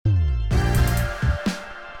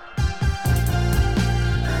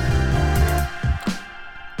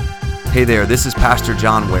Hey there, this is Pastor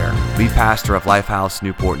John Ware, lead pastor of Lifehouse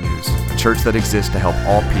Newport News, a church that exists to help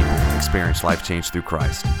all people experience life change through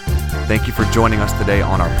Christ. Thank you for joining us today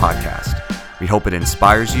on our podcast. We hope it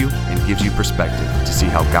inspires you and gives you perspective to see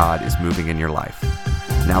how God is moving in your life.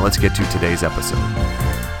 Now let's get to today's episode.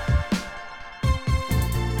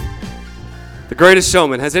 The Greatest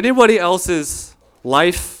Showman. Has anybody else's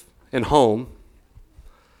life and home,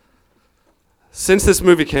 since this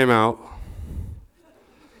movie came out,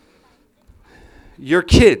 your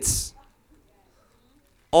kids,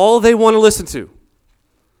 all they want to listen to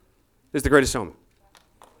is The Greatest Showman?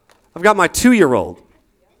 I've got my 2-year-old.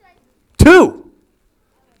 2!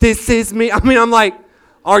 This is me. I'm like,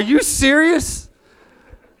 are you serious?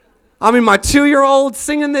 My 2-year-old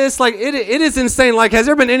singing this, like, it is insane. Like, has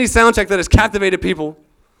there been any soundtrack that has captivated people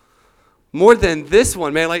more than this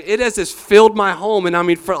one, man? Like, it has just filled my home, and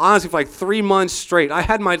honestly, for like 3 months straight, I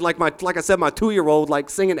had my 2-year-old, like,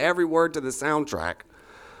 singing every word to the soundtrack.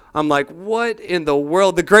 I'm like, what in the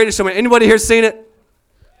world? The Greatest Showman. Anybody here seen it?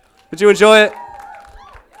 Did you enjoy it?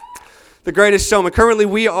 The Greatest Showman. Currently,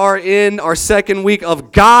 we are in our second week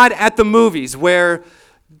of God at the Movies, where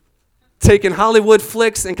taking Hollywood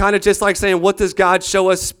flicks and kind of just like saying, what does God show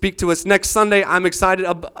us, speak to us? Next Sunday, I'm excited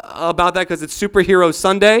about that because it's Superhero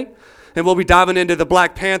Sunday, and we'll be diving into the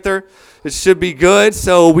Black Panther. It should be good,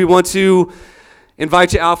 so we want to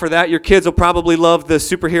invite you out for that. Your kids will probably love the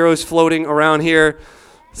superheroes floating around here,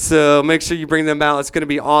 so make sure you bring them out. It's going to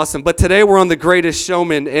be awesome. But today we're on The Greatest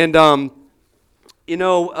Showman, and The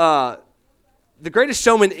Greatest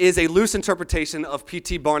Showman is a loose interpretation of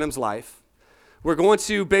P.T. Barnum's life. We're going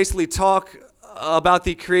to basically talk about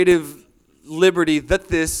the creative liberty that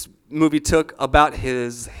this movie took about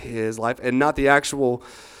his life and not the actual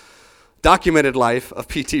documented life of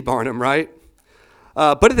P.T. Barnum, right?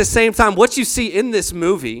 But at the same time, what you see in this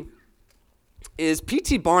movie is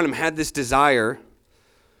P.T. Barnum had this desire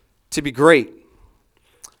to be great.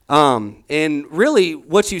 And really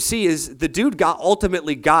what you see is the dude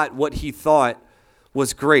ultimately got what he thought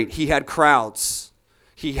was great. He had crowds.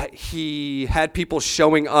 He had people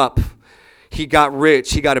showing up. He got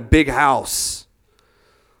rich. He got a big house.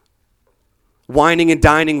 Wining and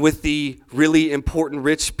dining with the really important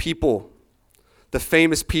rich people, the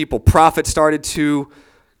famous people. Profit started to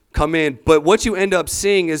come in. But what you end up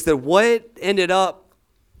seeing is that what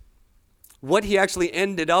he actually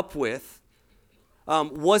ended up with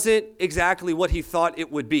wasn't exactly what he thought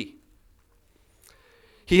it would be.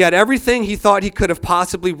 He had everything he thought he could have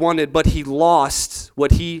possibly wanted, but he lost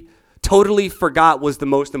what he totally forgot was the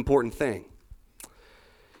most important thing.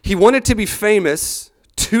 He wanted to be famous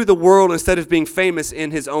to the world instead of being famous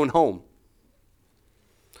in his own home.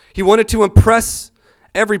 He wanted to impress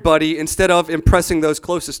everybody instead of impressing those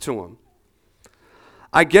closest to him.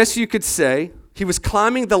 I guess you could say he was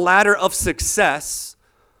climbing the ladder of success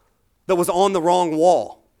that was on the wrong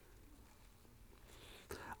wall.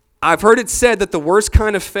 I've heard it said that the worst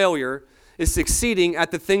kind of failure is succeeding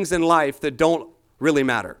at the things in life that don't really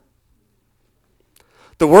matter.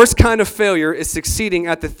 The worst kind of failure is succeeding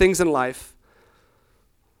at the things in life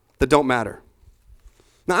that don't matter.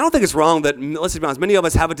 Now, I don't think it's wrong that, let's be honest, many of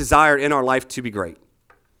us have a desire in our life to be great.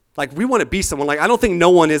 Like, we want to be someone. Like, I don't think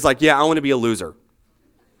no one is like, yeah, I want to be a loser.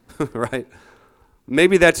 Right?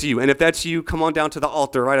 Maybe that's you. And if that's you, come on down to the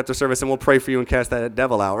altar right after service and we'll pray for you and cast that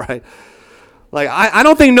devil out, right? Like, I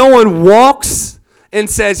don't think no one walks and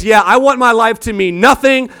says, yeah, I want my life to mean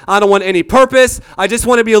nothing. I don't want any purpose. I just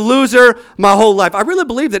want to be a loser my whole life. I really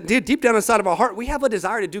believe that deep down inside of our heart, we have a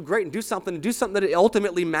desire to do great and do something that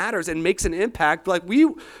ultimately matters and makes an impact. Like, we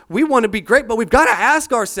want to be great, but we've got to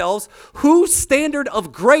ask ourselves, whose standard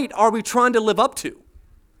of great are we trying to live up to?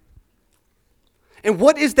 And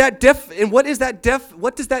what does that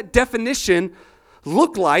definition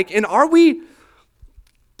look like? And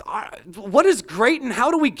what is great and how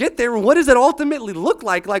do we get there and what does it ultimately look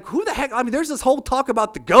like? Like, who the heck? There's this whole talk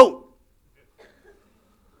about the GOAT.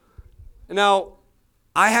 Now,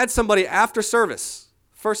 I had somebody after service,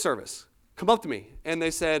 first service, come up to me and they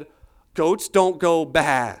said, goats don't go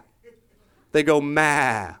bah. They go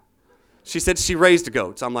mah. She said she raised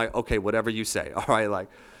goats. I'm like, okay, whatever you say. All right, like,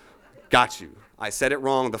 got you. I said it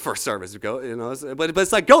wrong the first service. But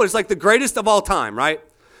it's like GOAT. It's like the greatest of all time, right?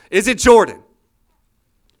 Is it Jordan?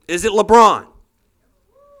 Is it LeBron?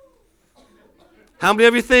 How many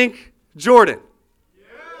of you think Jordan?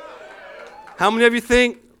 How many of you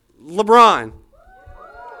think LeBron?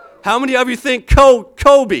 How many of you think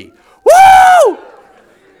Kobe? Woo!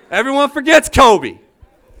 Everyone forgets Kobe.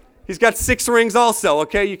 He's got 6 rings also,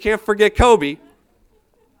 okay? You can't forget Kobe.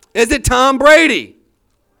 Is it Tom Brady?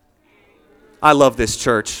 I love this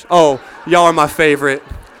church. Oh, y'all are my favorite.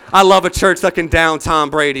 I love a church that can down Tom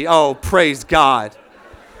Brady. Oh, praise God.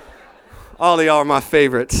 All of y'all are my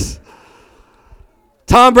favorites.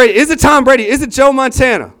 Tom Brady. Is it Tom Brady? Is it Joe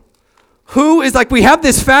Montana? Who is like, we have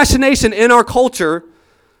this fascination in our culture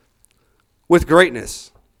with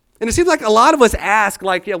greatness. And it seems like a lot of us ask,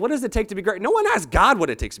 like, yeah, what does it take to be great? No one asks God what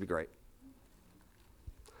it takes to be great.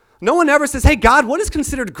 No one ever says, hey, God, what is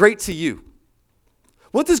considered great to you?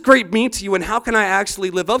 What does great mean to you, and how can I actually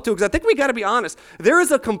live up to it? Because I think we got to be honest. There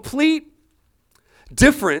is a complete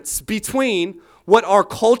difference between what our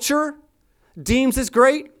culture deems as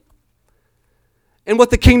great and what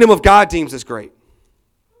the kingdom of God deems as great.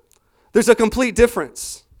 There's a complete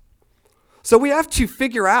difference. So we have to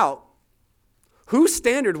figure out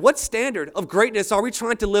what standard of greatness are we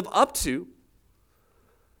trying to live up to?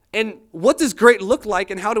 And what does great look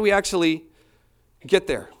like, and how do we actually get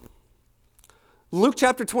there? Luke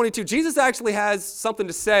chapter 22, Jesus actually has something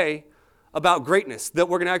to say about greatness that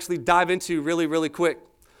we're going to actually dive into really, really quick.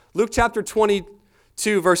 Luke chapter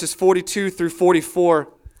 22, verses 42 through 44.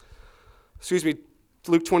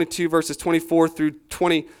 Luke 22, verses 24 through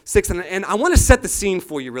 26. And I want to set the scene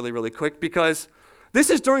for you really, really quick, because this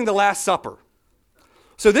is during the Last Supper.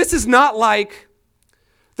 So this is not like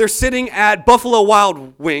they're sitting at Buffalo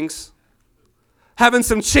Wild Wings, having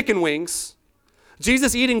some chicken wings,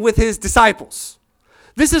 Jesus eating with his disciples.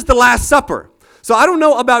 This is the Last Supper. So I don't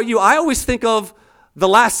know about you. I always think of the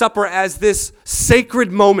Last Supper as this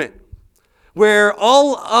sacred moment where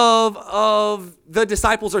all of the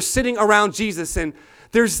disciples are sitting around Jesus, and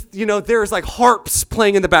there's like harps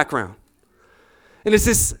playing in the background. And it's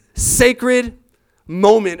this sacred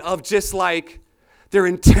moment of just like they're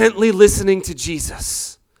intently listening to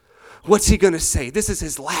Jesus. What's he going to say? This is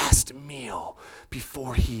his last meal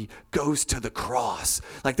before he goes to the cross.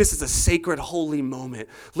 Like, this is a sacred, holy moment.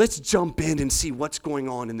 Let's jump in and see what's going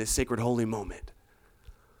on in this sacred, holy moment.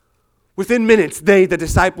 Within minutes, the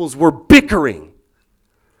disciples, were bickering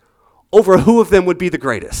over who of them would be the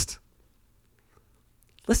greatest.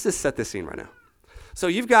 Let's just set this scene right now. So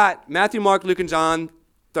you've got Matthew, Mark, Luke, and John.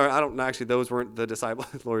 I don't know, actually, those weren't the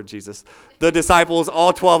disciples. Lord Jesus. The disciples,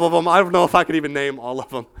 all 12 of them. I don't know if I could even name all of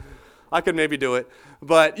them. I could maybe do it.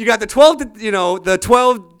 But you got the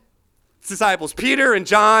 12 disciples, Peter and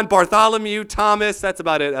John, Bartholomew, Thomas. That's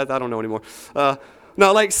about it. I don't know anymore.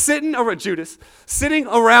 Sitting around Judas, sitting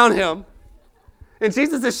around him, and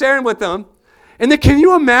Jesus is sharing with them. And then can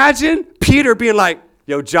you imagine Peter being like,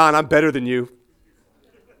 yo, John, I'm better than you.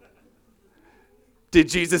 Did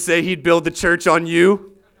Jesus say he'd build the church on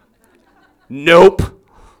you? Nope.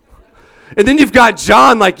 And then you've got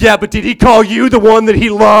John like, yeah, but did he call you the one that he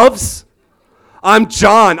loves? I'm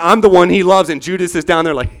John. I'm the one he loves. And Judas is down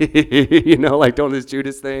there like, like doing this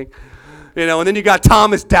Judas thing. And then you got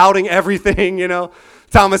Thomas doubting everything,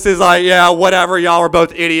 Thomas is like, yeah, whatever. Y'all are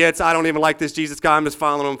both idiots. I don't even like this Jesus guy. I'm just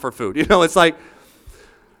following him for food. It's like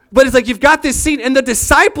you've got this scene, and the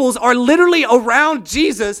disciples are literally around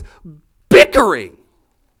Jesus bickering.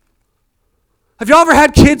 Have y'all ever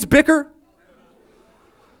had kids bicker?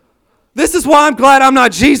 This is why I'm glad I'm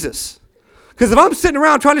not Jesus. Because if I'm sitting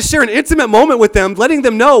around trying to share an intimate moment with them, letting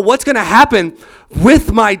them know what's going to happen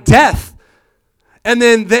with my death, and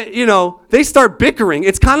then they start bickering.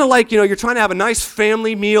 It's kind of like, you're trying to have a nice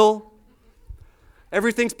family meal.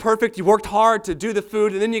 Everything's perfect. You worked hard to do the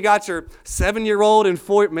food, and then you got your 7-year-old and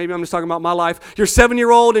maybe I'm just talking about my life, your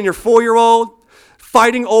 7-year-old and your 4-year-old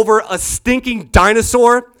fighting over a stinking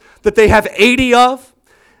dinosaur that they have 80 of,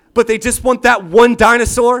 but they just want that one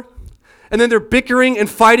dinosaur. And then they're bickering and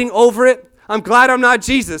fighting over it. I'm glad I'm not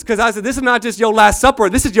Jesus, because I said, this is not just your last supper.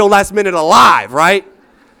 This is your last minute alive, right?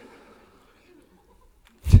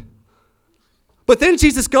 But then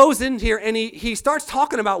Jesus goes in here and he starts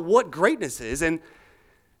talking about what greatness is. And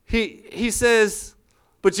he says,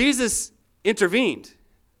 but Jesus intervened.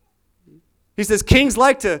 He says, kings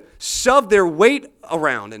like to shove their weight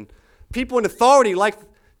around, and people in authority like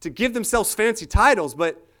to give themselves fancy titles,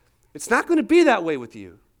 but it's not going to be that way with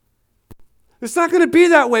you. It's not going to be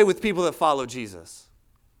that way with people that follow Jesus.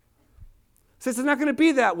 It says it's not going to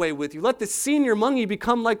be that way with you. Let the senior among you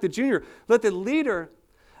become like the junior. Let the leader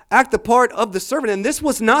act the part of the servant. And this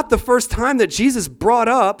was not the first time that Jesus brought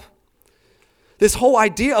up this whole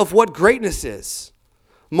idea of what greatness is.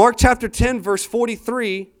 Mark chapter 10, verse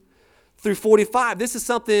 43 through 45. This is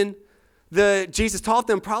something that Jesus taught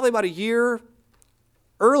them probably about a year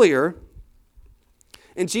earlier.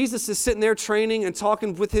 And Jesus is sitting there training and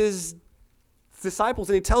talking with his disciples,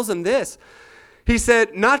 and he tells them this. He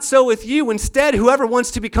said, not so with you. Instead, whoever wants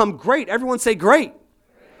to become great, everyone say great,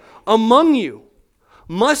 among you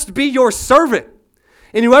must be your servant.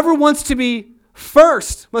 And whoever wants to be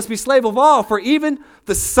first must be slave of all, for even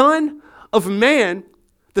the Son of Man,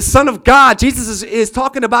 the Son of God, Jesus is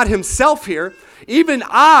talking about himself here. Even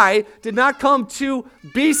I did not come to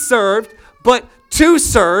be served, but to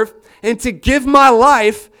serve and to give my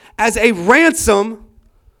life as a ransom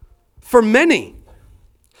for many.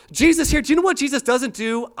 Jesus here, do you know what Jesus doesn't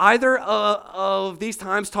do either of these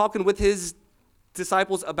times talking with his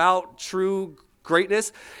disciples about true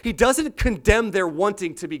greatness? He doesn't condemn their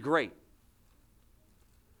wanting to be great.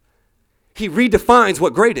 He redefines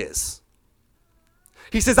what great is.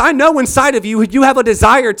 He says, I know inside of you, you have a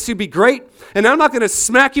desire to be great, and I'm not going to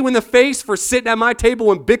smack you in the face for sitting at my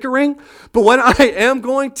table and bickering, but what I am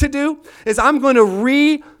going to do is I'm going to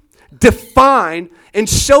redefine and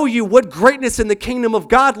show you what greatness in the kingdom of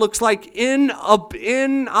God looks like in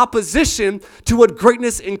opposition to what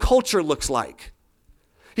greatness in culture looks like.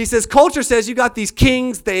 He says, culture says you got these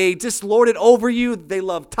kings, they just lord it over you, they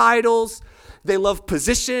love titles, they love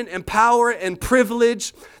position and power and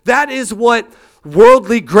privilege. That is what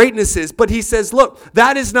worldly greatness is. But he says, look,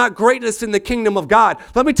 that is not greatness in the kingdom of God.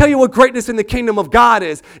 Let me tell you what greatness in the kingdom of God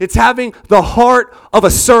is. It's having the heart of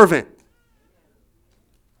a servant.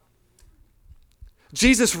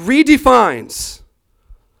 Jesus redefines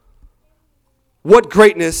what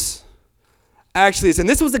greatness actually is. And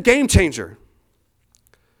this was a game changer.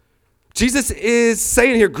 Jesus is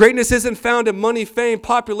saying here, greatness isn't found in money, fame,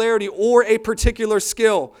 popularity, or a particular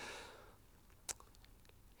skill.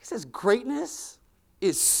 He says greatness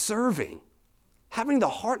is serving. Having the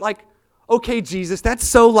heart like, okay, Jesus, that's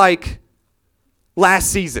so like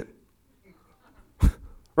last season.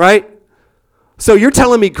 Right? So you're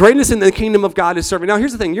telling me greatness in the kingdom of God is serving. Now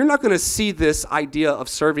here's the thing. You're not going to see this idea of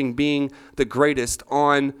serving being the greatest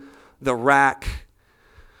on the rack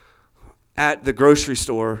at the grocery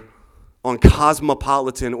store on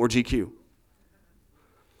Cosmopolitan or GQ.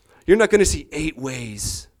 You're not going to see 8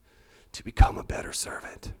 ways to become a better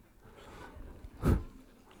servant.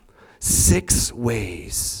 6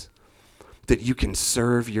 ways that you can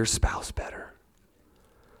serve your spouse better.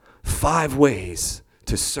 5 ways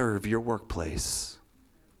to serve your workplace.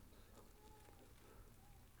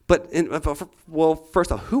 But,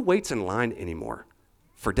 first off, who waits in line anymore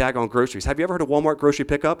for daggone groceries? Have you ever heard of Walmart grocery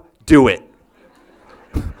pickup? Do it.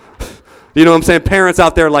 You know what I'm saying? Parents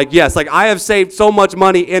out there like, yes, like I have saved so much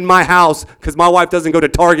money in my house because my wife doesn't go to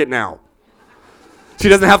Target now. She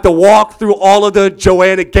doesn't have to walk through all of the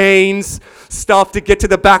Joanna Gaines stuff to get to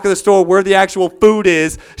the back of the store where the actual food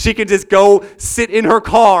is. She can just go sit in her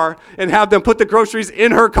car and have them put the groceries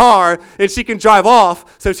in her car, and she can drive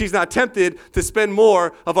off so she's not tempted to spend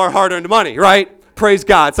more of our hard-earned money, right? Praise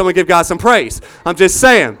God. Someone give God some praise. I'm just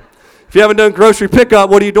saying. If you haven't done grocery pickup,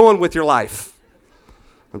 what are you doing with your life?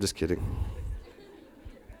 I'm just kidding.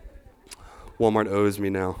 Walmart owes me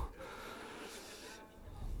now.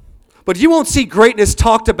 But you won't see greatness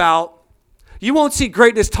talked about. You won't see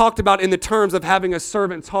greatness talked about in the terms of having a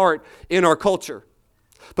servant's heart in our culture.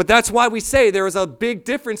 But that's why we say there is a big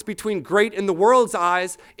difference between great in the world's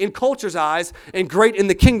eyes, in culture's eyes, and great in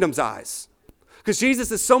the kingdom's eyes. Because Jesus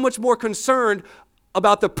is so much more concerned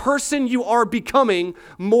about the person you are becoming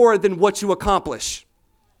more than what you accomplish.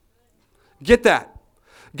 Get that?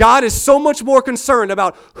 God is so much more concerned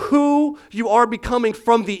about who you are becoming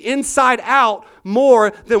from the inside out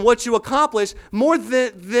more than what you accomplish, more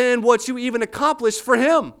than what you even accomplish for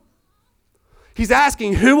him. He's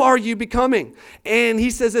asking, who are you becoming? And he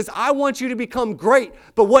says this, I want you to become great.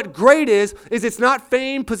 But what great is it's not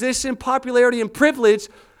fame, position, popularity, and privilege.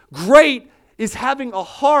 Great is having a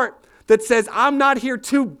heart that says, I'm not here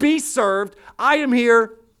to be served. I am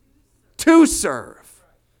here to serve.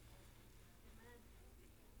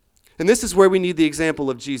 And this is where we need the example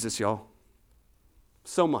of Jesus, y'all.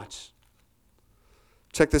 So much.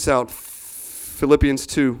 Check this out. Philippians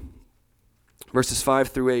 2, verses 5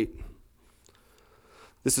 through 8.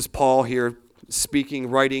 This is Paul here speaking,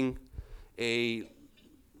 writing a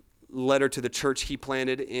letter to the church he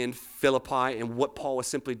planted in Philippi. And what Paul was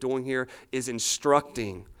simply doing here is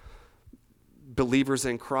instructing believers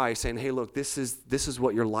in Christ, saying, hey, look, this is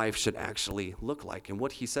what your life should actually look like. And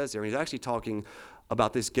what he says there, he's actually talking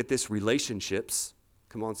about this, get this, relationships.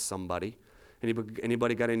 Come on, somebody.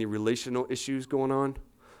 Anybody got any relational issues going on?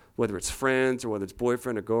 Whether it's friends or whether it's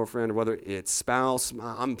boyfriend or girlfriend or whether it's spouse.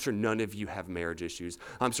 I'm sure none of you have marriage issues.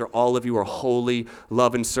 I'm sure all of you are holy,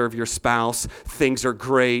 love and serve your spouse. Things are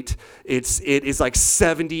great. It is like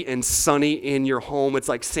 70 and sunny in your home. It's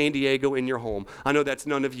like San Diego in your home. I know that's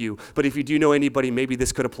none of you, but if you do know anybody, maybe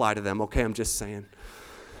this could apply to them. Okay, I'm just saying.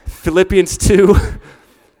 Philippians 2,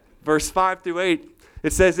 verse 5 through 8.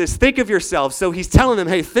 It says this, think of yourself. So he's telling them,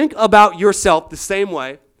 hey, think about yourself the same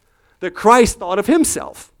way that Christ thought of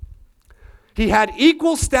himself. He had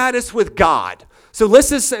equal status with God. So let's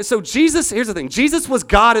just say, so Jesus, here's the thing. Jesus was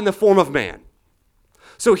God in the form of man.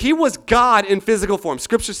 So he was God in physical form.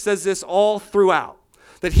 Scripture says this all throughout,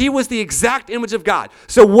 that he was the exact image of God.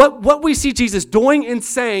 So what we see Jesus doing and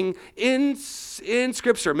saying in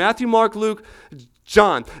Scripture, Matthew, Mark, Luke,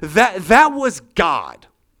 John, that was God.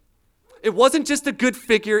 It wasn't just a good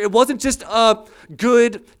figure. It wasn't just a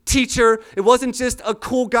good teacher. It wasn't just a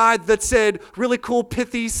cool guy that said really cool,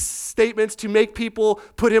 pithy statements to make people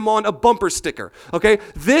put him on a bumper sticker. Okay?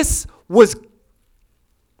 This was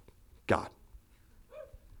God.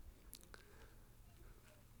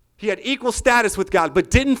 He had equal status with God,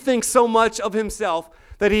 but didn't think so much of himself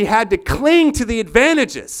that he had to cling to the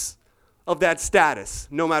advantages of that status,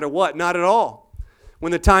 no matter what. Not at all.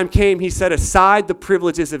 When the time came, he set aside the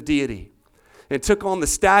privileges of deity and took on the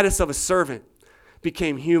status of a servant,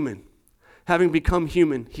 became human. Having become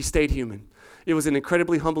human, he stayed human. It was an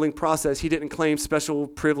incredibly humbling process. He didn't claim special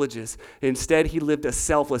privileges. Instead, he lived a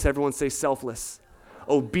selfless, everyone say selfless,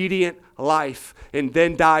 obedient life, and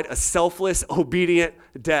then died a selfless, obedient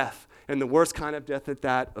death. And the worst kind of death at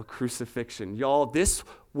that, a crucifixion. Y'all, this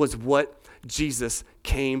was what Jesus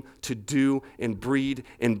came to do and breed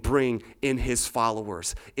and bring in his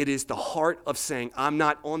followers. It is the heart of saying, I'm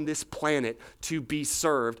not on this planet to be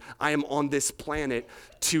served. I am on this planet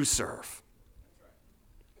to serve.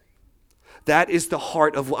 That is the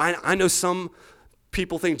heart of, I know some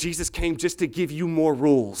people think Jesus came just to give you more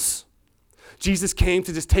rules. Jesus came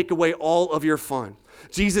to just take away all of your fun.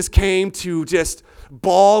 Jesus came to just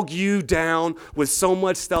bog you down with so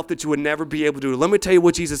much stuff that you would never be able to do. Let me tell you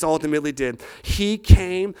what Jesus ultimately did. He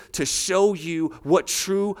came to show you what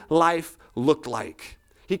true life looked like.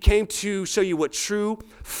 He came to show you what true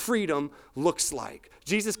freedom looks like.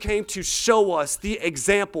 Jesus came to show us the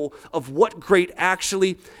example of what great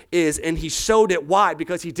actually is, and he showed it. Why?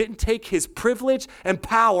 Because he didn't take his privilege and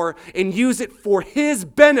power and use it for his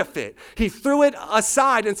benefit. He threw it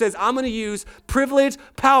aside and says, I'm going to use privilege,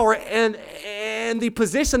 power, and the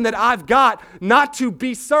position that I've got not to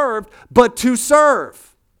be served, but to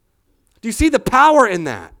serve. Do you see the power in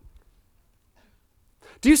that?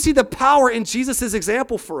 Do you see the power in Jesus'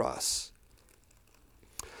 example for us?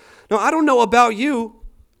 Now, I don't know about you.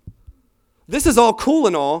 This is all cool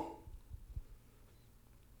and all.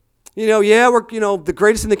 We're, the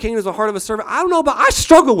greatest in the kingdom is the heart of a servant. I don't know, but I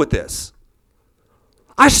struggle with this.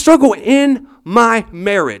 I struggle in my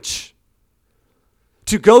marriage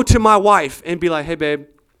to go to my wife and be like, hey, babe,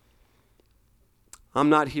 I'm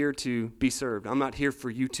not here to be served. I'm not here for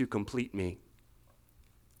you to complete me.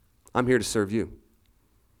 I'm here to serve you.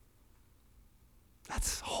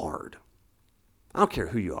 That's hard. I don't care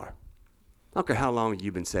who you are. I don't care how long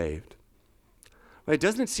you've been saved. Right?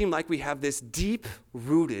 Doesn't it seem like we have this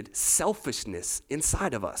deep-rooted selfishness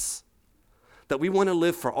inside of us? That we want to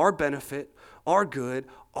live for our benefit, our good,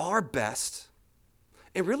 our best.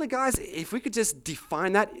 And really, guys, if we could just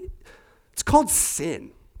define that, it's called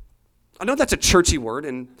sin. I know that's a churchy word,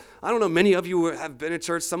 and I don't know, many of you have been in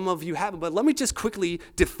church, some of you haven't, but let me just quickly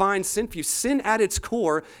define sin for you. Sin at its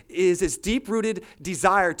core is this deep-rooted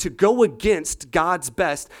desire to go against God's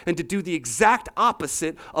best and to do the exact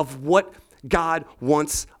opposite of what God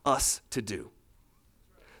wants us to do.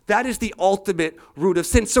 That is the ultimate root of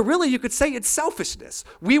sin. So really, you could say it's selfishness.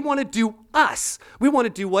 We want to do us. We want to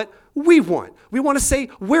do what we want. We want to say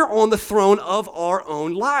we're on the throne of our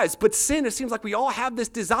own lives. But sin, it seems like we all have this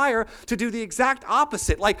desire to do the exact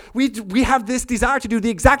opposite. Like we have this desire to do the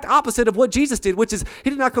exact opposite of what Jesus did, which is he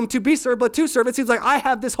did not come to be served, but to serve. It seems like I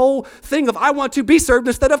have this whole thing of I want to be served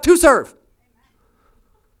instead of to serve.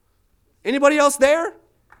 Anybody else there?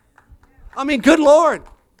 I mean, good Lord.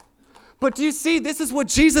 But do you see, this is what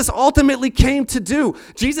Jesus ultimately came to do.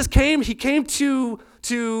 Jesus came, he came to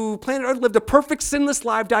planet Earth, lived a perfect sinless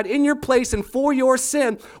life, died in your place and for your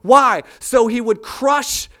sin. Why? So he would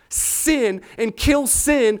crush sin and kill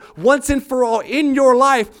sin once and for all in your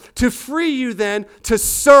life to free you then to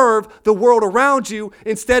serve the world around you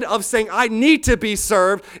instead of saying, I need to be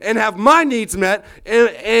served and have my needs met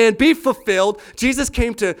and be fulfilled. Jesus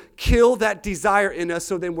came to kill that desire in us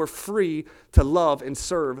so then we're free to love and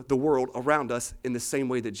serve the world around us in the same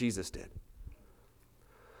way that Jesus did.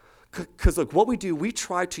 Because look, what we do, we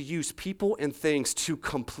try to use people and things to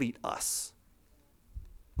complete us.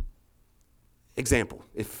 Example,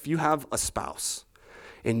 if you have a spouse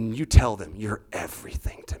and you tell them, you're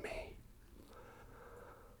everything to me.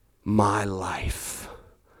 My life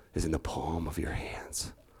is in the palm of your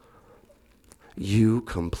hands. You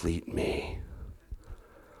complete me.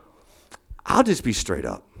 I'll just be straight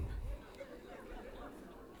up.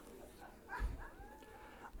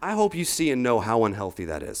 I hope you see and know how unhealthy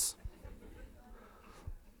that is.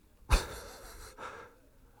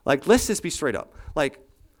 Like, let's just be straight up. Like,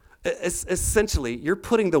 essentially, you're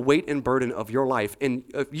putting the weight and burden of your life and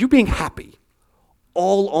you being happy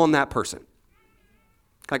all on that person.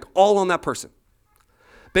 Like, all on that person.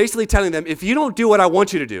 Basically telling them, if you don't do what I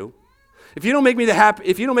want you to do, if you don't make me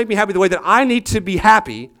happy the way that I need to be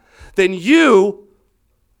happy, then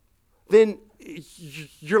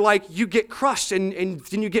you're like, you get crushed and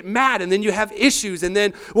then you get mad and then you have issues and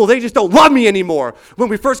then, well, they just don't love me anymore. When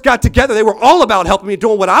we first got together, they were all about helping me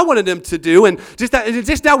doing what I wanted them to do, and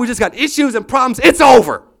just now we just got issues and problems. It's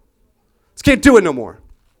over. Just can't do it no more.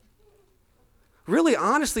 Really,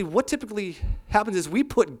 honestly, what typically happens is we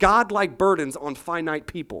put God-like burdens on finite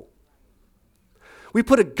people. We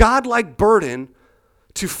put a God-like burden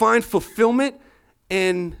to find fulfillment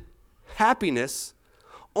and happiness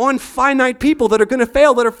on finite people that are going to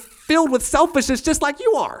fail, that are filled with selfishness just like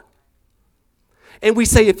you are. And we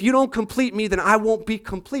say, if you don't complete me, then I won't be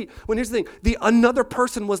complete. When here's the thing, another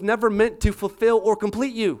person was never meant to fulfill or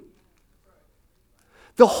complete you.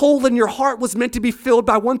 The hole in your heart was meant to be filled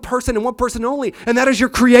by one person and one person only, and that is your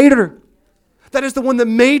Creator. That is the one that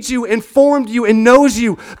made you and formed you and knows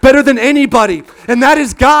you better than anybody, and that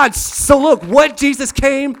is God. So look, what Jesus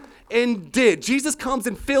came and did. Jesus comes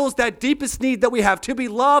and fills that deepest need that we have to be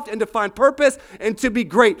loved and to find purpose and to be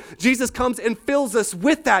great. Jesus comes and fills us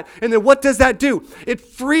with that. And then what does that do? It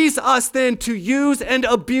frees us then to use and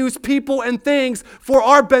abuse people and things for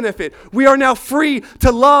our benefit. We are now free to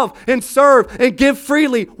love and serve and give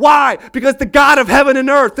freely. Why? Because the God of heaven and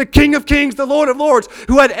earth, the King of kings, the Lord of lords,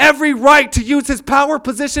 who had every right to use his power,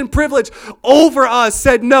 position, privilege over us,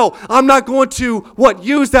 said, no, I'm not going to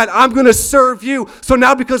use that. I'm going to serve you. So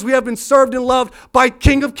now because we have been served and loved by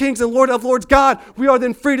King of kings and Lord of lords God, we are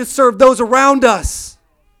then free to serve those around us.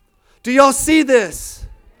 Do y'all see this?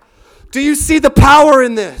 Do you see the power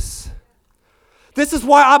in this? This is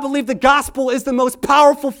why I believe the gospel is the most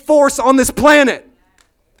powerful force on this planet.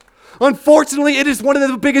 Unfortunately, it is one of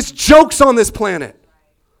the biggest jokes on this planet.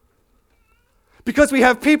 Because we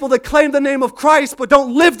have people that claim the name of Christ but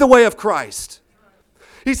don't live the way of Christ.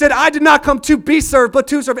 He said, I did not come to be served, but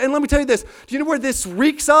to serve. And let me tell you this. Do you know where this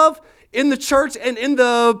reeks of? In the church and in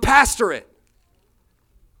the pastorate.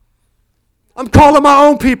 I'm calling my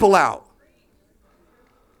own people out.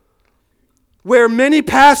 Where many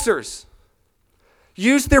pastors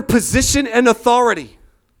use their position and authority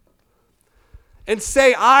and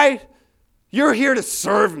say, you're here to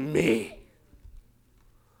serve me.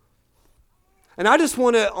 And I just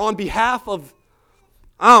want to, on behalf of,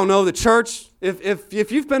 the church,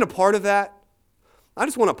 if you've been a part of that, I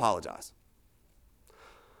just want to apologize.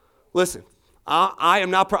 Listen,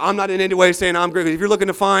 I'm not in any way saying I'm great. If you're looking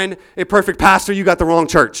to find a perfect pastor, you got the wrong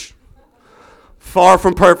church. Far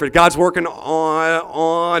from perfect. God's working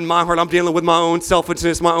on my heart. I'm dealing with my own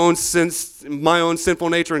selfishness, my own sins, my own sinful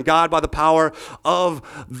nature, and God, by the power of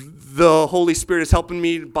the Holy Spirit, is helping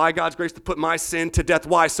me by God's grace to put my sin to death.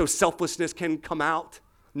 Why? So selflessness can come out.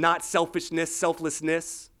 Not selfishness,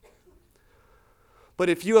 selflessness. But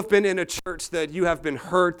if you have been in a church that you have been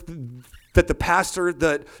hurt, that the pastor,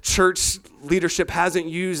 the church leadership hasn't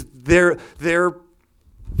used their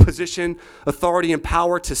position, authority, and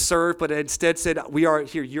power to serve, but instead said, we are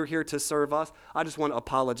here, you're here to serve us, I just want to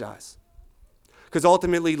apologize. Because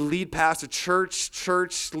ultimately, lead pastor,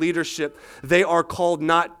 church leadership, they are called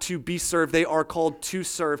not to be served, they are called to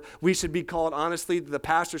serve. We should be called, honestly, the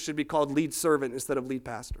pastor should be called lead servant instead of lead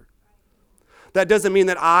pastor. That doesn't mean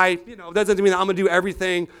that that doesn't mean that I'm going to do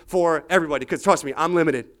everything for everybody, because trust me, I'm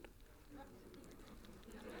limited.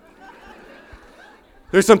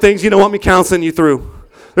 There's some things you don't want me counseling you through.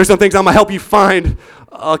 There's some things I'm going to help you find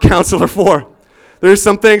a counselor for. There's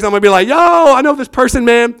some things I'm going to be like, yo, I know this person,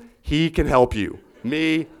 man. He can help you.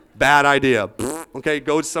 Me, bad idea. Okay,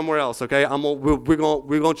 go somewhere else, okay? We're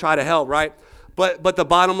going to try to help, right? But the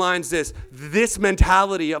bottom line is this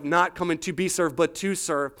mentality of not coming to be served but to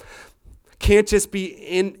serve can't just be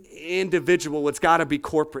individual. It's got to be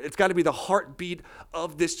corporate. It's got to be the heartbeat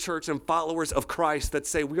of this church and followers of Christ that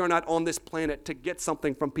say we are not on this planet to get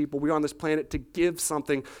something from people. We are on this planet to give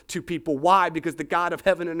something to people. Why? Because the God of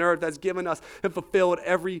heaven and earth has given us and fulfilled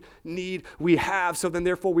every need we have. So then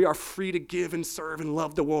therefore we are free to give and serve and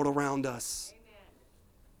love the world around us. Amen.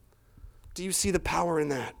 Do you see the power in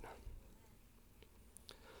that?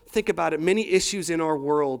 Think about it. Many issues in our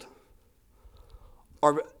world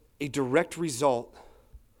are a direct result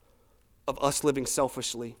of us living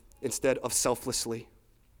selfishly instead of selflessly.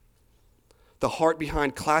 The heart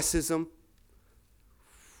behind classism,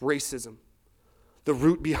 racism, the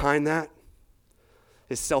root behind that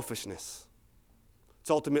is selfishness.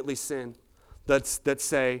 It's ultimately sin that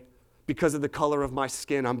say, because of the color of my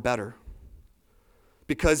skin, I'm better.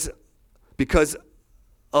 Because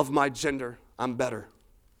of my gender, I'm better.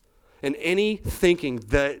 And any thinking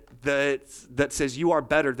that says you are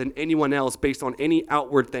better than anyone else based on any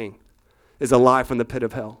outward thing is a lie from the pit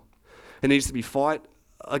of hell. It needs to be fought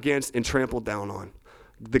against and trampled down on.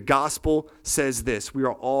 The gospel says this: we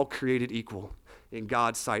are all created equal in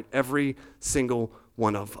God's sight, every single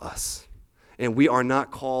one of us. And we are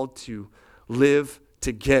not called to live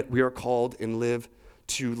to get. We are called and live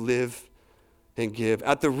to live and give.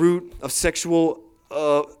 At the root of sexual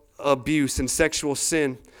abuse and sexual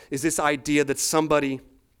sin is this idea that somebody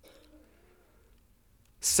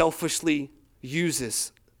selfishly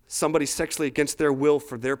uses somebody sexually against their will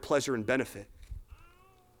for their pleasure and benefit.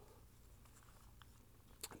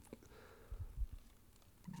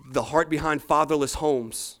 The heart behind fatherless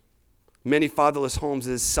homes, many fatherless homes,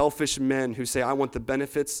 is selfish men who say, I want the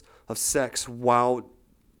benefits of sex while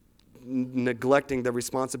neglecting the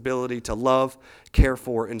responsibility to love, care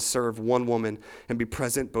for, and serve one woman and be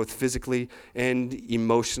present both physically and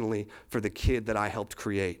emotionally for the kid that I helped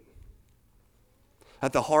create.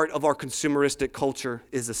 At the heart of our consumeristic culture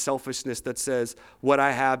is a selfishness that says, what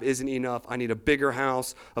I have isn't enough. I need a bigger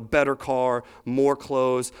house, a better car, more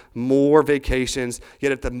clothes, more vacations.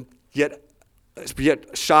 Yet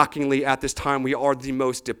shockingly, at this time, we are the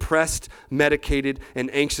most depressed, medicated, and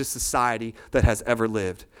anxious society that has ever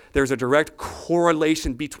lived. There's a direct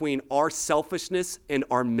correlation between our selfishness and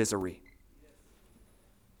our misery.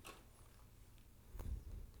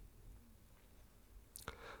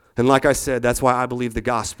 And like I said, that's why I believe the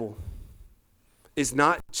gospel is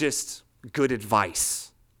not just good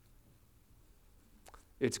advice.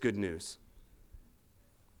 It's good news.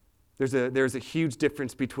 There's a huge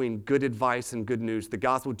difference between good advice and good news. The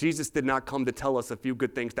gospel, Jesus did not come to tell us a few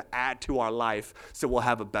good things to add to our life so we'll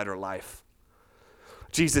have a better life.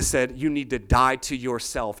 Jesus said, you need to die to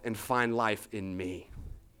yourself and find life in me.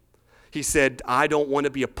 He said, I don't want to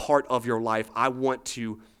be a part of your life. I want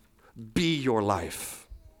to be your life.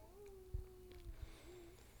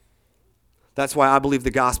 That's why I believe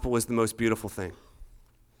the gospel is the most beautiful thing.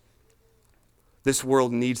 This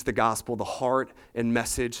world needs the gospel, the heart and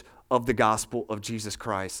message of the gospel of Jesus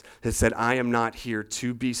Christ. That said, I am not here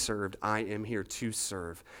to be served. I am here to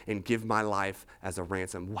serve and give my life as a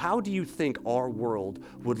ransom. How do you think our world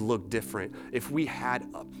would look different if we had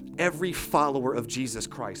every follower of Jesus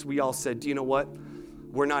Christ? We all said, do you know what?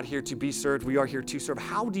 We're not here to be served. We are here to serve.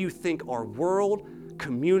 How do you think our world,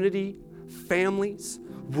 community, families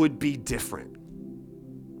would be different?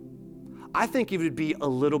 I think it would be a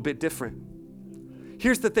little bit different.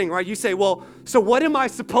 Here's the thing, right? You say, well, so what am I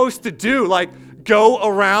supposed to do? Like, go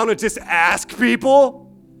around and just ask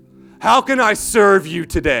people? How can I serve you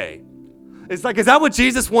today? It's like, is that what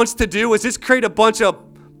Jesus wants to do? Is just create a bunch of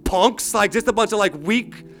punks? Like, just a bunch of like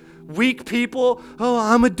weak people? Oh,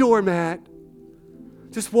 I'm a doormat.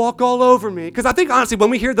 Just walk all over me. Because I think, honestly, when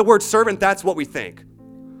we hear the word servant, that's what we think.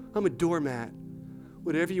 I'm a doormat.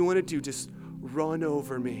 Whatever you want to do, just run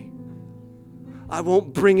over me. I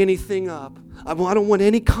won't bring anything up. I don't want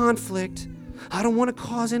any conflict. I don't want to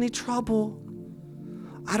cause any trouble.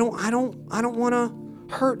 I don't want to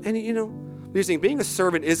hurt any, Here's the thing, being a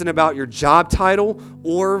servant isn't about your job title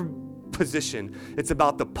or position. It's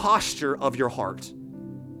about the posture of your heart.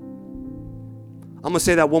 I'm going to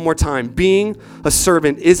say that one more time. Being a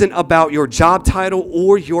servant isn't about your job title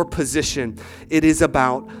or your position. It is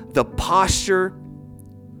about the posture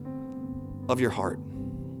of your heart.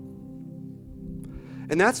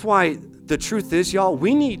 And that's why the truth is, y'all,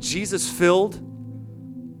 we need Jesus-filled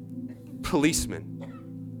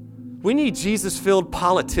policemen. We need Jesus-filled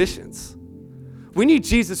politicians. We need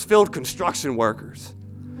Jesus-filled construction workers.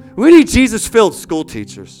 We need Jesus-filled school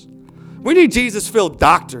teachers. We need Jesus-filled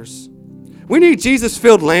doctors. We need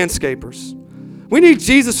Jesus-filled landscapers. We need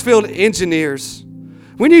Jesus-filled engineers.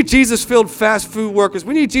 We need Jesus-filled fast food workers.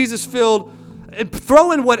 We need Jesus-filled,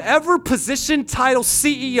 throw in whatever position, title,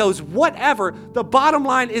 CEOs, whatever. The bottom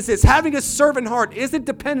line is this: having a servant heart isn't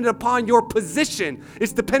dependent upon your position.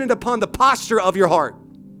 It's dependent upon the posture of your heart.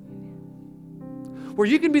 Where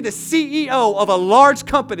you can be the CEO of a large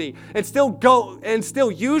company and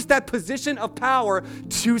still use that position of power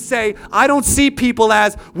to say, I don't see people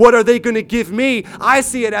as what are they going to give me? I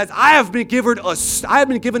see it as I have been given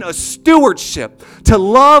a stewardship to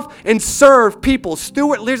love and serve people.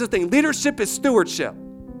 Here's the thing, leadership is stewardship.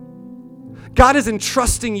 God is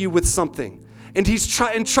entrusting you with something, and He's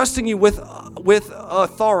entrusting you with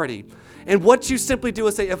authority. And what you simply do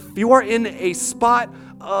is say, if you are in a spot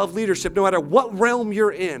of leadership, no matter what realm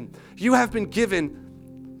you're in, you have been given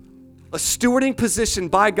a stewarding position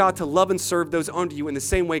by God to love and serve those under you in the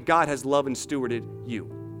same way God has loved and stewarded you.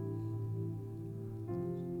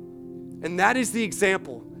 And that is the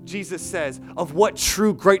example, Jesus says, of what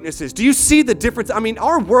true greatness is. Do you see the difference? I mean,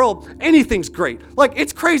 our world, anything's great. Like,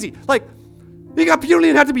 it's crazy. Like, you don't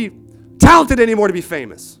even have to be talented anymore to be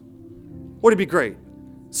famous or to be great.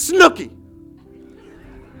 Snooki.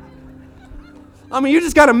 I mean, you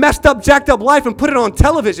just got a messed up, jacked up life and put it on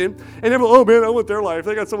television, and everyone, oh man, I want their life.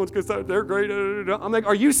 They got someone's good stuff. They're great. I'm like,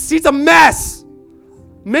 he's a mess.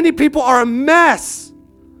 Many people are a mess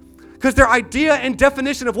because their idea and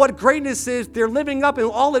definition of what greatness is, they're living up,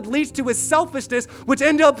 and all it leads to is selfishness, which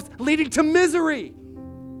ends up leading to misery.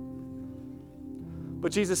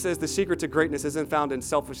 But Jesus says the secret to greatness isn't found in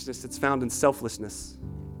selfishness, it's found in selflessness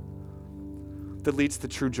that leads to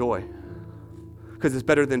true joy. Because it's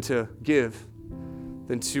better than to give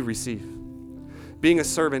than to receive. Being a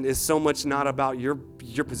servant is so much not about your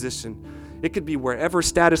position. It could be wherever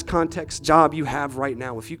status, context, job you have right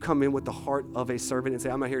now. If you come in with the heart of a servant and say,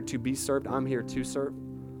 I'm not here to be served, I'm here to serve,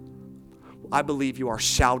 I believe you are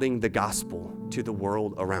shouting the gospel to the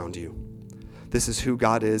world around you. This is who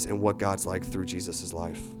God is and what God's like through Jesus'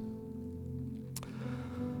 life.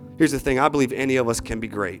 Here's the thing, I believe any of us can be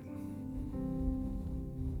great.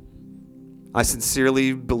 I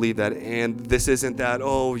sincerely believe that, and this isn't that,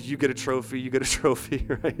 oh, you get a trophy,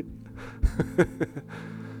 right?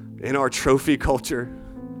 In our trophy culture.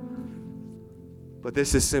 But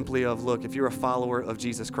this is simply of, look, if you're a follower of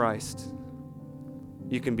Jesus Christ,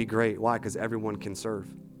 you can be great. Why? Because everyone can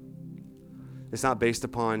serve. It's not based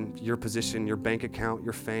upon your position, your bank account,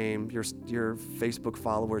 your fame, your Facebook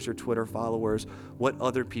followers, your Twitter followers, what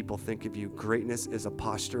other people think of you. Greatness is a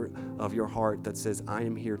posture of your heart that says, I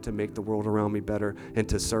am here to make the world around me better and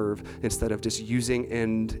to serve, instead of just using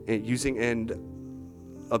and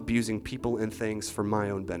abusing people and things for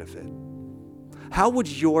my own benefit. How would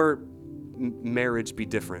your marriage be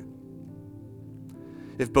different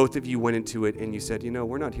if both of you went into it and you said,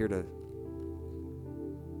 we're not here to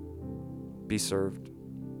be served.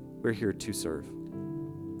 We're here to serve.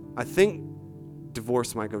 I think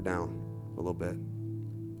divorce might go down a little bit.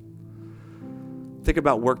 Think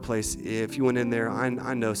about workplace. If you went in there,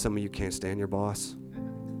 I know some of you can't stand your boss.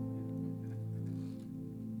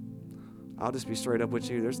 I'll just be straight up with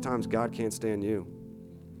you. There's times God can't stand you.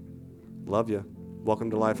 Love you.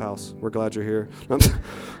 Welcome to Lifehouse. We're glad you're here.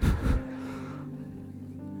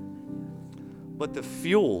 But the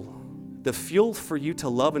fuel for you to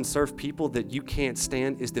love and serve people that you can't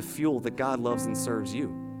stand is the fuel that God loves and serves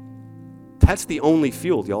you. That's the only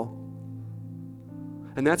fuel, y'all.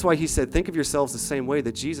 And that's why he said, think of yourselves the same way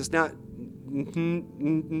that Jesus. Now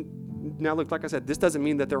look, like I said, this doesn't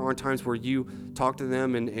mean that there aren't times where you talk to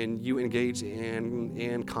them and you engage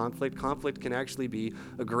in conflict. Conflict can actually be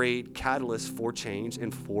a great catalyst for change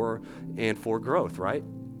and for growth, right?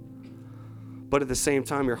 But at the same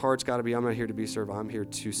time, your heart's got to be, I'm not here to be served, I'm here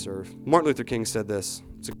to serve. Martin Luther King said this.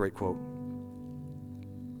 It's a great quote.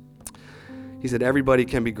 He said, everybody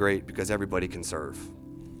can be great because everybody can serve.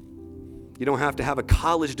 You don't have to have a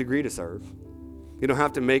college degree to serve. You don't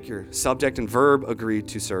have to make your subject and verb agree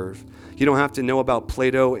to serve. You don't have to know about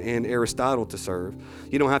Plato and Aristotle to serve.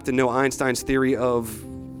 You don't have to know Einstein's theory of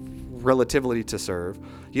relativity to serve.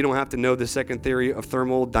 You don't have to know the second theory of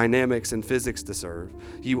thermodynamics and physics to serve.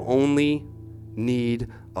 You only need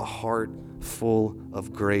a heart full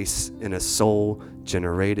of grace and a soul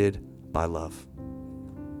generated by love.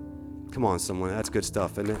 Come on, someone. That's good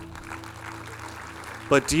stuff, isn't it?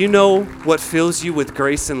 But do you know what fills you with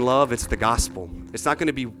grace and love? It's the gospel. It's not going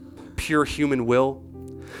to be pure human will.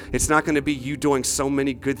 It's not going to be you doing so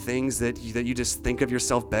many good things that you just think of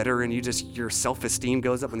yourself better and your self-esteem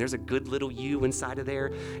goes up and there's a good little you inside of there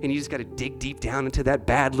and you just got to dig deep down into that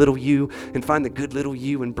bad little you and find the good little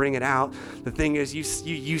you and bring it out. The thing is,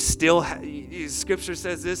 you still, Scripture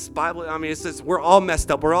says this, Bible, it says we're all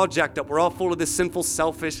messed up, we're all jacked up, we're all full of this sinful,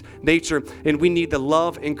 selfish nature, and we need the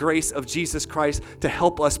love and grace of Jesus Christ to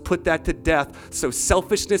help us put that to death so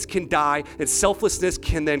selfishness can die and selflessness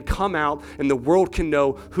can then come out and the world can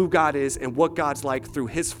know who God is and what God's like through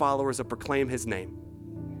his followers that proclaim his name.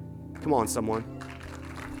 Come on, someone.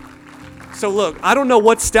 So look, I don't know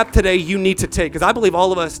what step today you need to take, because I believe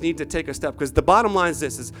all of us need to take a step, because the bottom line is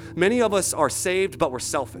this, is many of us are saved, but we're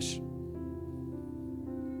selfish.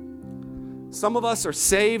 Some of us are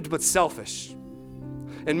saved, but selfish.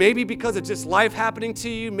 And maybe because of just life happening to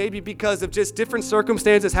you, maybe because of just different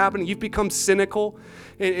circumstances happening, you've become cynical.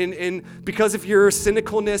 And because of your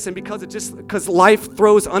cynicalness and because life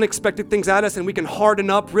throws unexpected things at us and we can harden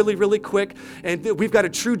up really, really quick. And we've got a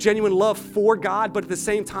true, genuine love for God, but at the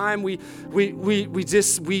same time, we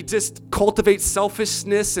just cultivate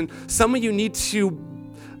selfishness. And some of you need to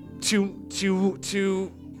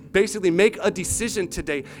basically make a decision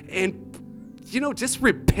today and just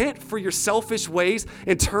repent for your selfish ways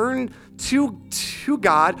and turn to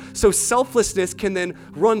God so selflessness can then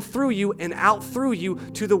run through you and out through you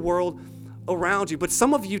to the world around you. But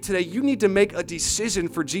some of you today, you need to make a decision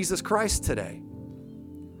for Jesus Christ today.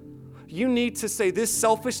 You need to say this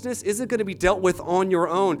selfishness isn't going to be dealt with on your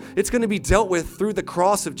own. It's going to be dealt with through the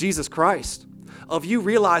cross of Jesus Christ. Of you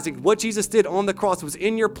realizing what Jesus did on the cross was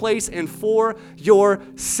in your place and for your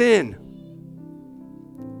sin.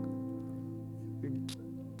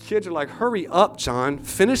 Kids are like, hurry up, John.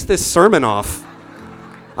 Finish this sermon off.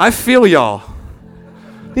 I feel y'all.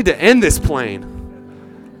 Need to end this plane.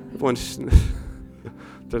 So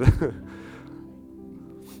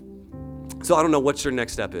I don't know what your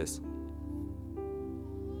next step is.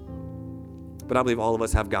 But I believe all of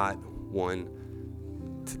us have got one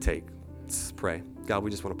to take. Let's pray. God,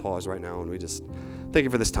 we just want to pause right now and we just thank you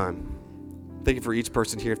for this time. Thank you for each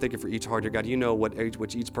person here. Thank you for each heart here. God, you know what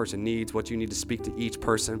each person needs, what you need to speak to each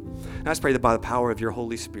person. And I just pray that by the power of your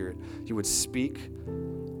Holy Spirit, you would speak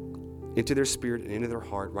into their spirit and into their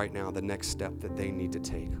heart right now the next step that they need to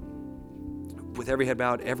take. With every head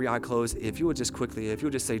bowed, every eye closed, if you would just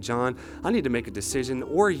say, John, I need to make a decision,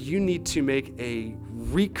 or you need to make a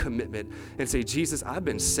recommitment and say, Jesus, I've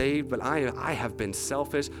been saved, but I have been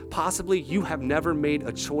selfish. Possibly you have never made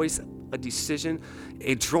a choice, a decision,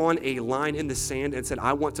 drawn a line in the sand and said,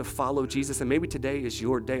 I want to follow Jesus. And maybe today is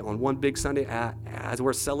your day on one big Sunday as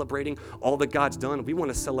we're celebrating all that God's done. We want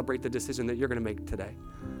to celebrate the decision that you're going to make today.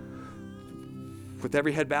 With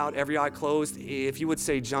every head bowed, every eye closed, if you would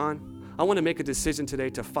say, John, I want to make a decision today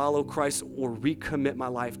to follow Christ or recommit my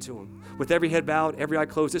life to him. With every head bowed, every eye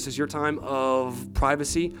closed, this is your time of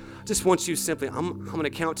privacy. I just want you simply, I'm going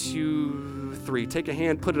to count to 3. Take a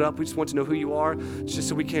hand, put it up. We just want to know who you are, just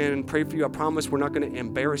so we can pray for you. I promise we're not going to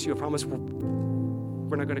embarrass you. I promise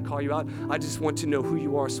we're not going to call you out. I just want to know who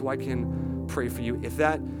you are so I can pray for you. If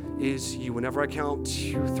that is you, whenever I count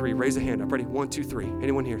to 3, raise a hand. I'm ready. 1, 2, 3.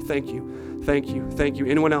 Anyone here? Thank you. Thank you. Thank you.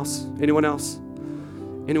 Anyone else? Anyone else?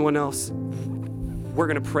 Anyone else? We're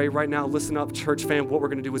going to pray right now. Listen up, church fam. What we're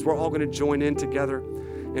going to do is we're all going to join in together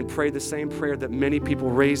and pray the same prayer that many people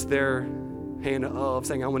raised their hand of,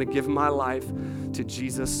 saying, I want to give my life to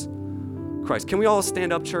Jesus Christ. Can we all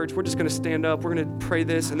stand up, church? We're just going to stand up. We're going to pray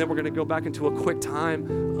this, and then we're going to go back into a quick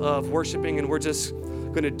time of worshiping, and we're just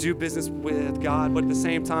going to do business with God. But at the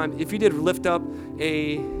same time, if you did lift up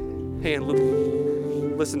a hand,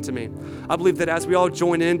 listen to me. I believe that as we all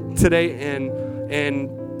join in today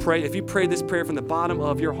and pray, if you pray this prayer from the bottom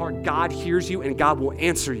of your heart, God hears you and God will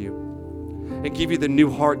answer you and give you the new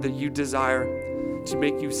heart that you desire to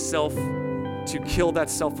make you to kill that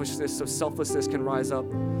selfishness so selflessness can rise up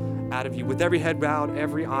out of you. With every head bowed,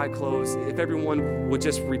 every eye closed, if everyone would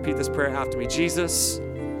just repeat this prayer after me. Jesus,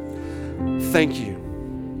 thank you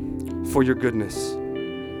for your goodness.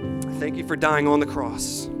 Thank you for dying on the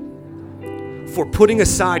cross, for putting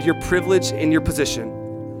aside your privilege and your position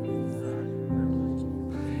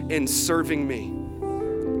and serving me.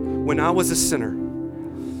 When I was a sinner,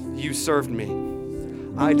 you served me.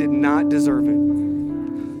 I did not deserve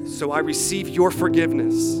it. So I receive your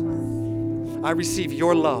forgiveness. I receive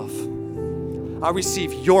your love. I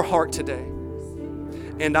receive your heart today.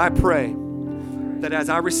 And I pray that as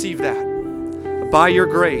I receive that, by your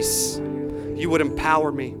grace, you would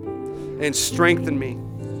empower me and strengthen me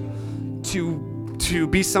to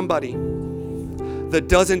be somebody that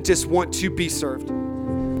doesn't just want to be served,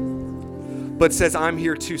 but says, I'm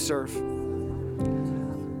here to serve.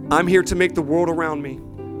 I'm here to make the world around me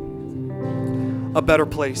a better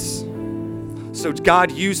place. So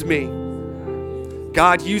God, use me.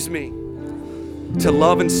 God, use me to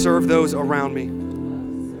love and serve those around me.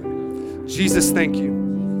 Jesus, thank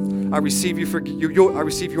you. I receive I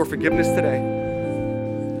receive your forgiveness today.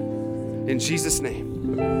 In Jesus'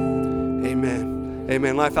 name, amen.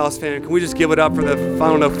 Amen. Lifehouse fan, can we just give it up for the,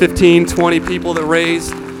 15, 20 people that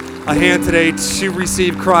raised a hand today to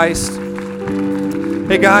receive Christ?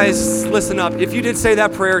 Hey guys, listen up. If you did say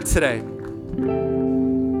that prayer today,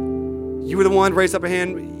 you were the one, raise up a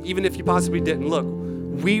hand, even if you possibly didn't. Look,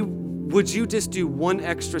 would you just do one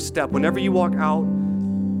extra step whenever you walk out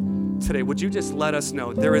today? Would you just let us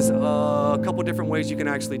know? There is a couple different ways you can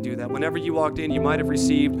actually do that. Whenever you walked in, you might have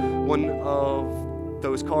received one of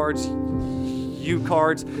those cards, you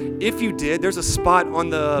cards. If you did, there's a spot on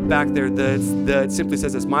the back there that simply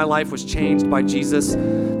says this: my life was changed by Jesus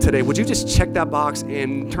today. Would you just check that box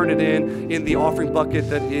and turn it in the offering bucket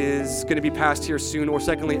that is going to be passed here soon, or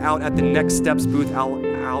secondly, out at the Next Steps booth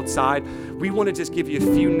outside. We want to just give you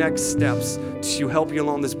a few next steps to help you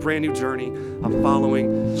along this brand new journey of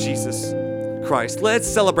following Jesus Christ. Let's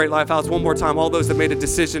celebrate Lifehouse one more time, all those that made a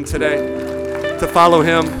decision today to follow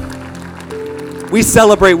him. We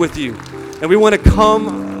celebrate with you, and we want to come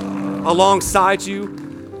alongside you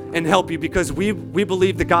and help you, because we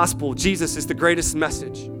believe the gospel, Jesus, is the greatest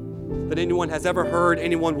message that anyone has ever heard,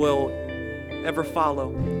 anyone will ever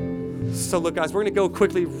follow. So look, guys, we're going to go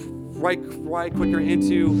quickly, right quicker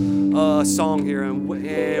into a song here, and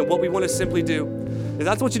what we want to simply do is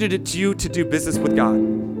I want you to do business with God.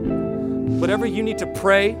 Whatever you need to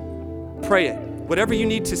pray it. Whatever you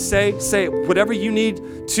need to say it. Whatever you need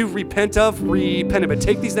to repent of it.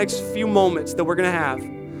 Take these next few moments that we're going to have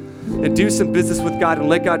and do some business with God, and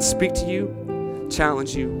let God speak to you,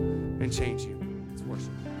 challenge you, and change you. Let's worship.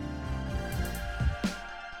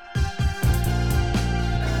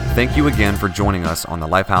 Thank you again for joining us on the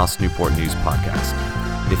Lifehouse Newport News podcast.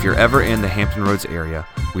 If you're ever in the Hampton Roads area,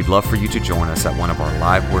 we'd love for you to join us at one of our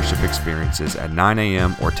live worship experiences at 9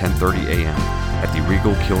 a.m. or 10:30 a.m. at the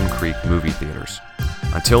Regal Kiln Creek movie theaters.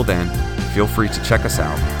 Until then, feel free to check us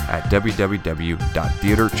out at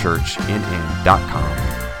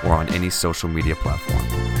www.theaterchurchnn.com or on any social media platform.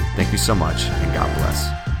 Thank you so much, and God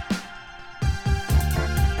bless.